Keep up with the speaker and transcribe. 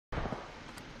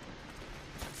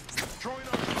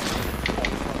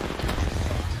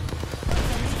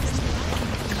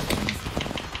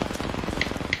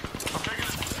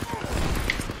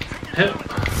Hit.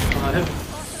 Hit.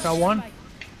 Got one.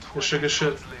 Good shit, good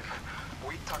shit.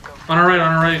 On our right,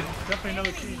 on our right. Definitely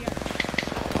another team.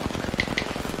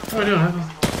 What am I doing?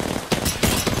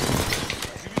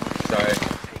 Sorry.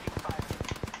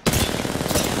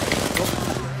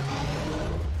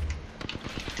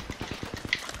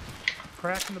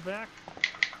 Crack in the back.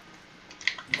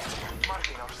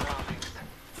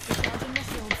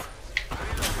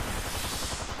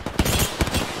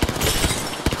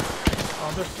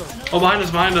 Oh, behind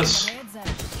us, behind us.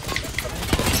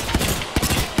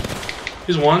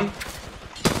 He's one.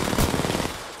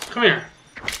 Come here.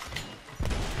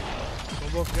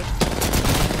 We're both good.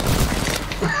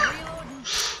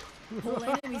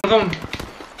 Broke him.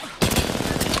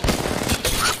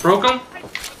 Broke him.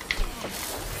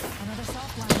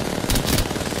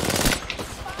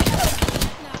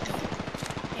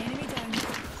 Enemy down.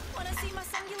 Wanna see my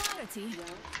singularity?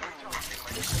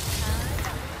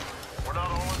 We're not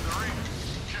all in the ring.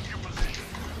 Check your position.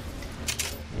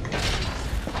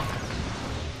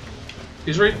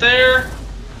 He's right there.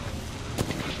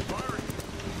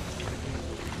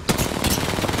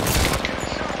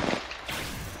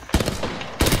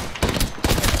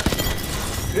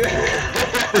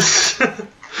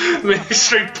 Man, he's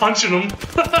straight punching him.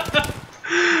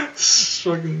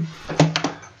 Fucking.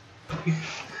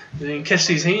 They didn't catch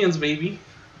these hands, baby.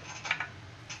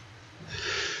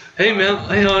 Hey man,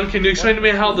 hang on, can you explain to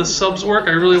me how the subs work?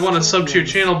 I really want to sub to your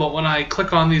channel, but when I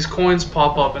click on these coins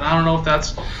pop up, and I don't know if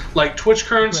that's like Twitch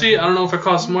currency, I don't know if it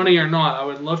costs money or not. I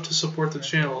would love to support the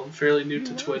channel. I'm fairly new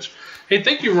to Twitch. Hey,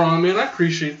 thank you, Ron, man, I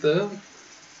appreciate that.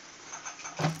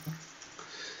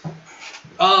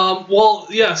 Well,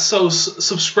 yeah, so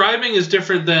subscribing is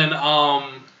different than,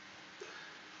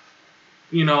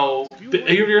 you know,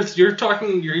 you're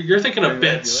talking, you're thinking of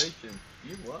bits.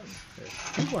 You won.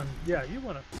 You won. Yeah, you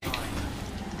won it.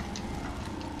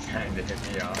 Trying to hit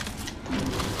me off.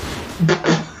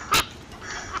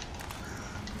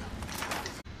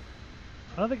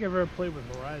 I don't think I've ever played with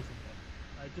Horizon yet.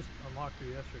 I just unlocked it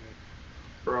yesterday.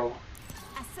 Bro.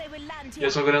 I say we land You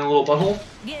guys want to go down the little butthole?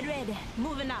 Get ready.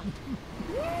 Moving up.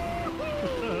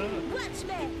 Watch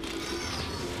me.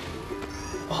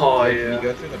 Oh, Can you yeah.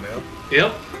 go through the mail?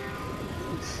 Yep.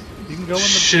 You can go in the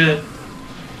Shit.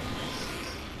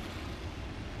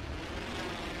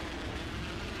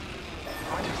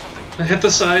 Hit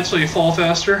the side so you fall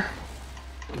faster.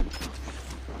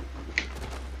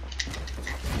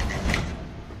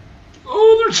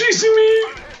 Oh, they're chasing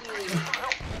me!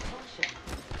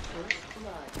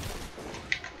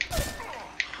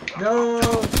 No!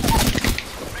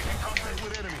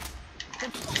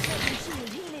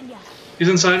 He's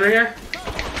inside right here.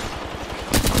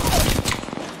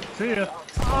 See ya.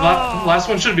 Last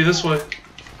one should be this way.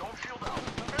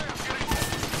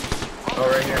 Oh,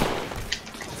 right here.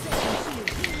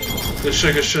 Good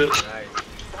shit, good shit. Nice.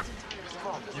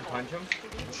 Did you punch him?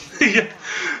 Yeah.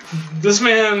 This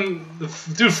man,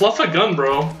 dude, fluff a gun,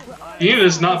 bro. You need to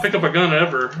just not pick up a gun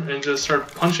ever and just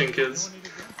start punching kids.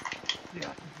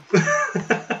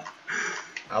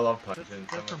 I love punching.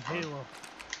 That's from Halo.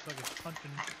 It's like it's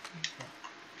punching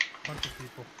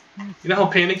people. You know how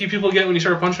panicky people get when you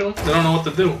start punching them? They don't know what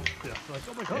to do. Yeah, like,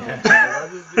 oh my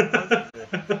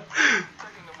god.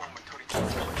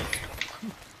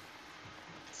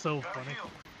 So funny.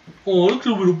 Oh, look at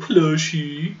the little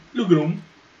plushie. Look at him.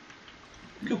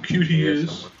 Look how cute he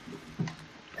is.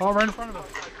 Oh, right in front of us.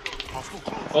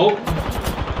 Oh.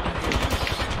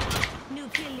 New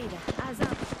kill leader. Eyes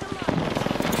up. Come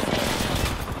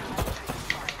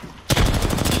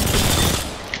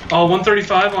on. Oh,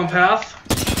 135 on path.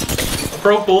 I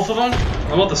broke both of them.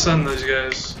 I'm about to send these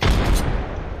guys.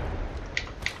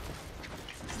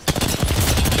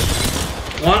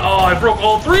 One. Oh, I broke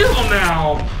all three of them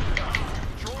now.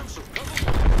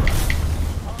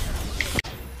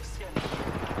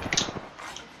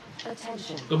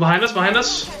 Go behind us, behind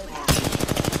us.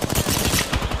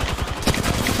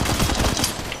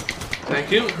 Thank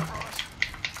you.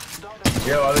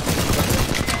 Yo, other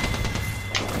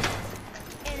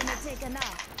Enemy taken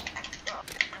out.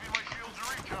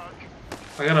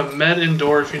 I got a med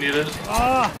indoor if you need it.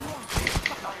 Ah!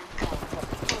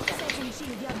 Second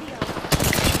shield, you're the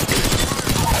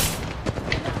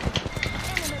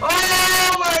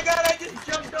Oh my god, I just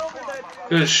jumped over that.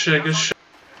 Good shit, good shit.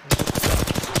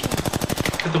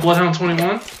 Hit the Bloodhound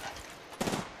 21.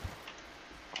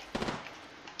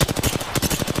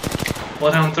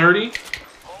 Bloodhound 30.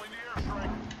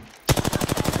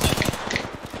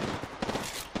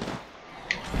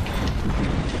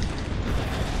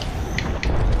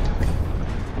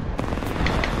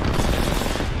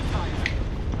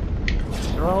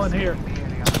 here.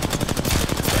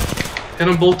 Hit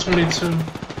them both 22.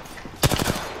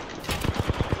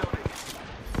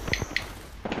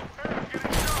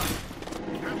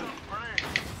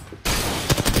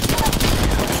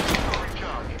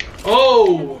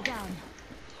 Oh!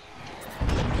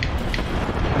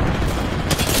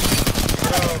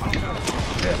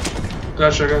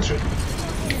 Gotcha, gotcha.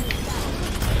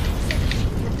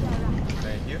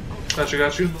 Thank you. Gotcha,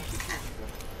 got you.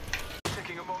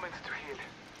 Taking a moment to heal.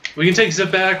 We can take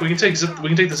zip back. We can take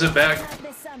the zip back.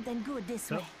 There's something good this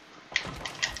way.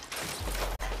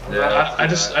 Yeah, I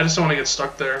just don't want to get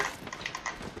stuck there.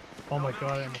 Oh my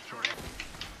god, I'm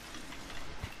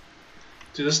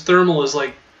Dude, this thermal is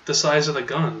like the size of the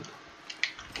gun.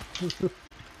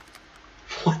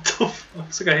 What the fuck?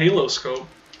 It's like a Halo scope.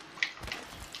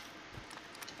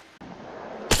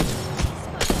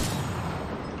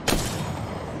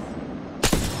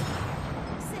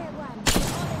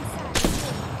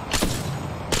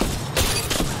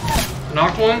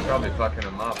 Knocked one? Probably fucking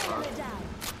him up, huh?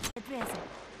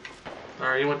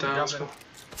 Alright, he went down. Let's go.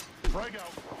 Frag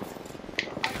out.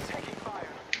 I'm taking fire.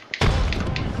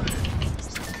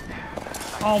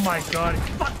 Oh my god.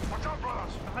 Fuck. Watch out,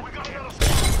 brothers. We got another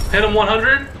squad. Hit him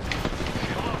 100. Heal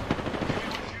up. Give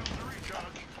me shields to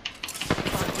recharge.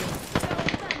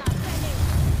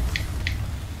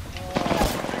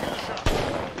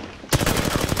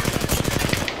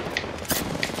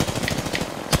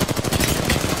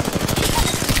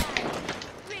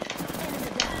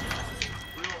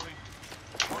 Reloading.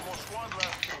 One more squad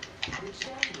left.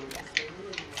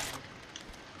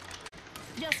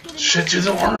 Shit, dude,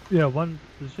 the armor. Yeah, one.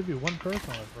 There should be one person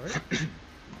left, right?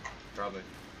 Probably.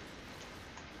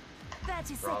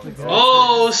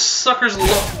 Oh, sucker's low.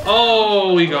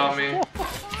 Oh, he got me.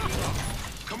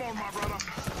 Come on, my brother.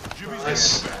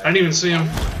 Nice. I didn't even see him.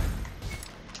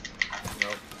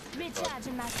 Nope.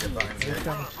 Recharging my Get shield. behind here. Let's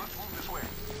move this way.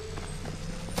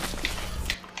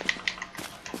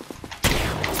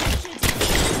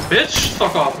 Bitch,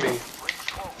 fuck off me.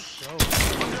 Close.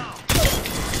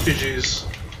 GG's.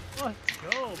 Let's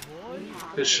go, boy.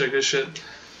 Good shit, good shit.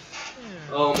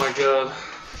 Oh my god.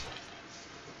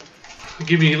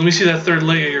 Give me, let me see that third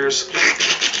leg of yours.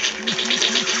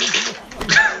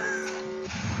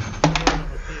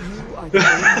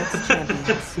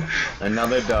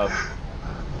 Another dub.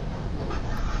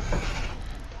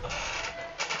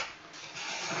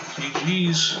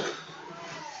 GG's.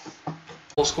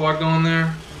 Whole squad going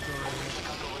there.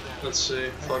 Let's see.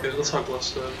 Fuck it. Let's hug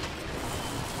Blessed.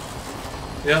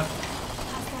 Yep.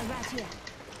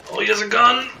 Oh, he has a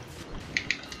gun.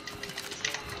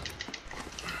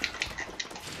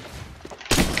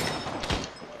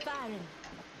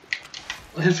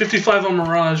 I hit 55 on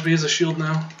Mirage, but he has a shield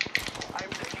now. I'm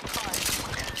taking fire.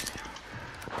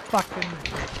 Fucking.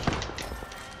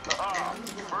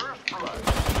 First blood.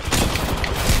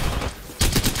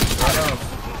 Right on.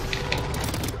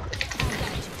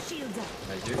 Shields up.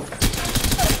 Thank you.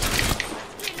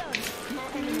 Reload. My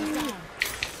enemy's down.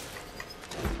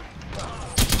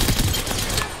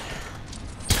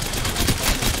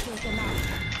 Take him out.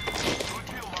 Good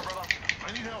kill, my brother. I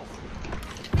need help.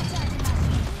 Recharging my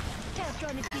shield. Help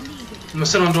run if you need it. I'm gonna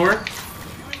sit on door.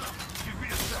 Give me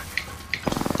a sec.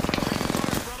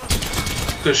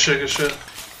 Good shit, good shit.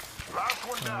 Last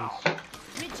one down.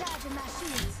 Recharging my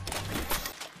shields.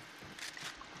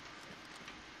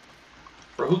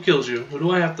 Bro, who kills you? Who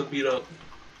do I have to beat up?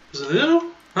 Was it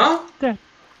you? Huh? That's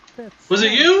Was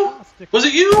it you? fantastic. Was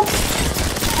it you?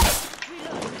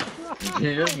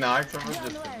 You just knocked someone Don't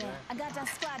just worry. I got our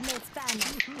squad mates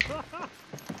banner.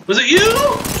 Was it you?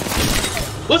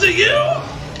 Was it you?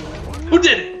 Who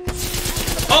did it?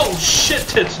 Oh shit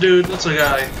tits, dude. That's a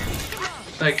guy.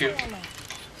 Thank you.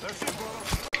 That's it, brother.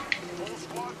 Whole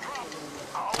squad dropped.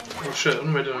 Oh shit, what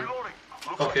am I doing? Reloading.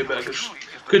 Looks Okay, like bad. the Good, Chewie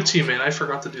is good teammate. I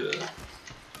forgot to do that.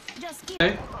 Just keep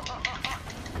Okay.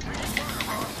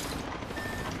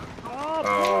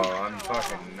 Oh, I'm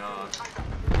fucking not.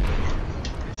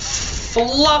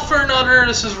 Fluffernutter,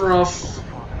 this is rough.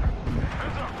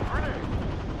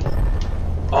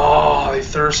 Oh, they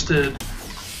thirsted.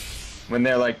 When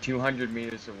they're like 200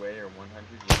 meters away or 100.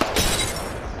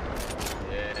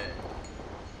 Yeah.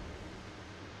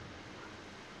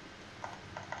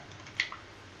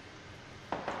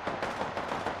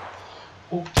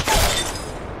 Oh.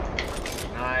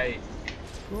 Nice.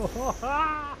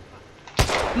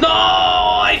 No,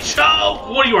 I choke.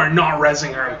 What? You are not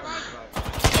rezzing her.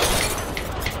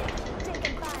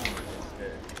 taking fire.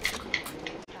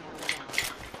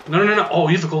 No, no, no. Oh,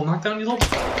 you have a gold knockdown, you little.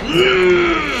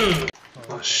 Mm.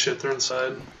 Oh shit, they're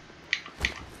inside.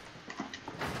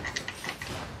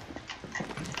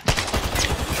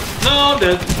 No, I'm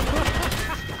dead.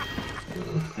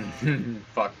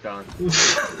 Fuck done.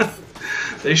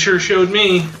 They sure showed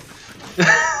me.